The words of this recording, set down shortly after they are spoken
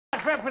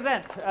Let's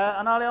represent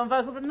Anali on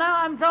vocals, and now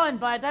I'm joined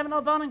by Damon,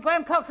 Albarn and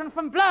Coxon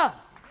from Blur.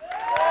 You've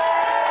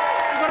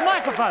got a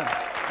microphone.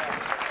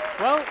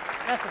 Well,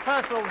 that's the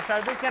first rule of the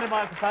show. Please get a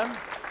microphone.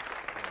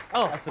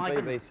 Oh, that's the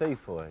BBC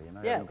for you,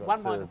 know. Yeah,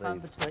 one microphone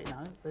between, you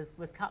know.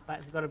 With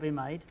cutbacks have got to be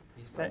made.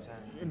 So,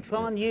 and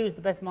try and use the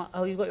best mic.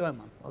 Oh, you've got your own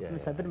one. I was going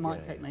to say a bit of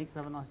mic technique.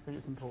 Have a nice thing.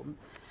 It's important.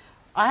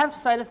 I have to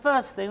say the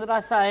first thing that I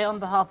say on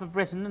behalf of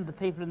Britain and the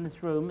people in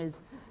this room is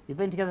you've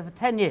been together for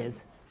 10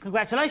 years.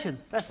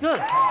 Congratulations. That's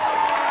good. So,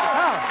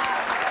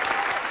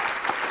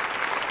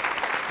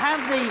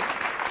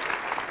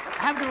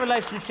 have the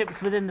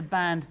relationships within the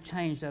band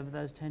changed over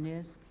those 10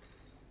 years?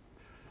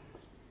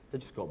 They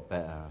just got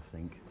better, I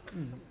think.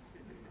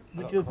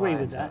 Would you agree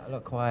with that? A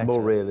lot quieter.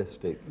 More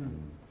realistic.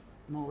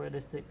 More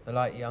realistic. They're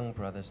like young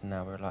brothers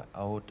now, we're like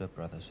older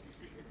brothers.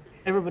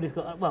 Everybody's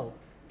got... Well,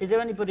 is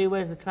there anybody who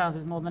wears the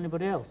trousers more than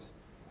anybody else?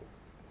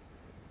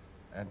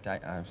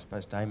 I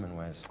suppose Damon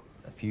wears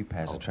a few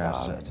pairs of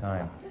trousers at a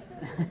time.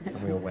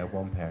 And we all wear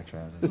one pair of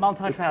trousers.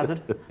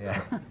 Multi-trousered. Yeah.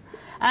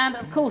 And,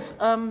 of course,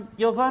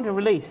 you're going to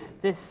release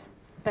this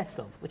Best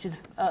Of, which is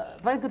a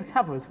very good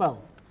cover as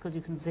well, because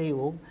you can see you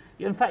all.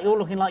 In fact, you're all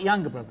looking like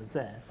younger brothers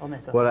there on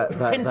this. Well,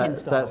 Tintin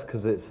style. that's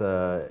because it's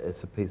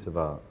a piece of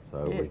art.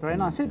 So it is very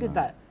nice. Who did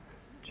that?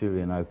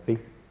 Julian Opie.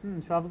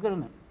 It's rather good,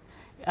 isn't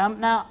it?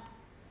 Now,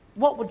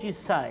 what would you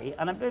say,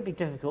 and it would be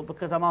difficult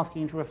because I'm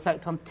asking you to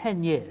reflect on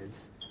 10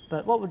 years,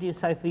 but what would you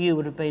say for you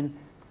would have been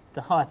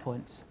the high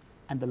points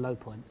and the low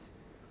points?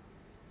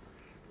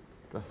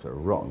 That's a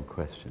rotten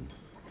question.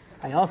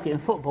 I ask it in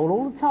football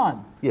all the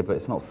time. Yeah, but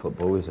it's not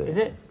football, is it? Is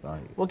it? It's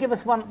like, well, give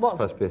us one. What's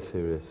supposed to be a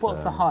serious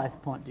what's the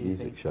highest point, do you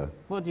music think? show.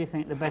 What do you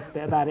think the best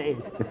bit about it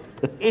is?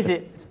 Is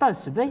it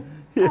supposed to be?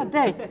 How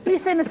dare you? Have you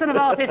seen the sort of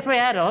artists we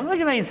had on? What do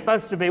you mean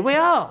supposed to be? We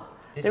are.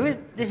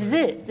 This is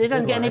it. It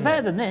doesn't get any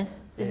better than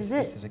this. This is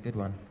it. This is a good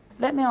one.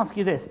 Let me ask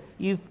you this.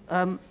 You've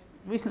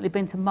recently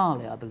been to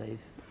Mali, I believe.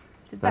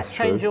 Did that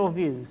change your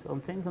views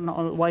on things and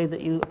on the way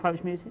that you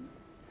approach music?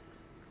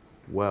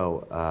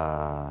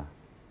 Well,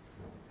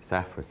 it's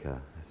Africa.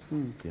 It's,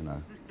 you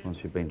know,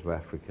 once you've been to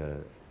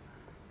Africa,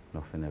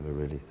 nothing ever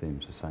really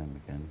seems the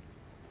same again.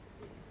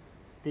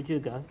 Did you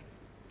go?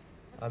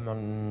 I'm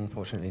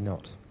unfortunately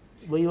not.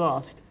 Were you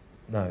asked?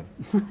 No.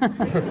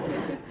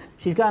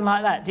 She's going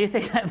like that. Do you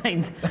think that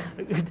means...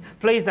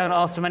 Please don't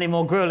ask so many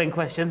more gruelling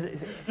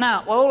questions.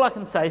 Now, well, all I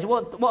can say is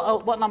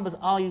what numbers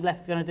are you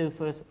left going to do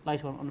for us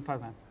later on the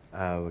programme?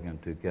 We're going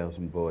to do Girls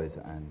and Boys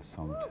and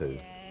Song 2.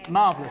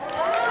 Marvellous.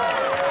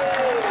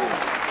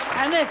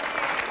 And this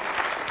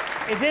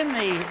is in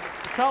the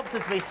shops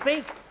as we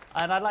speak,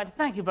 and I'd like to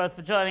thank you both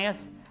for joining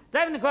us.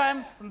 Damon and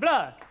Graham from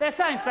Blur. They're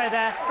saying stay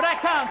there, but I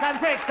can't. I'm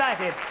too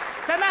excited.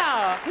 So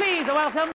now, please welcome...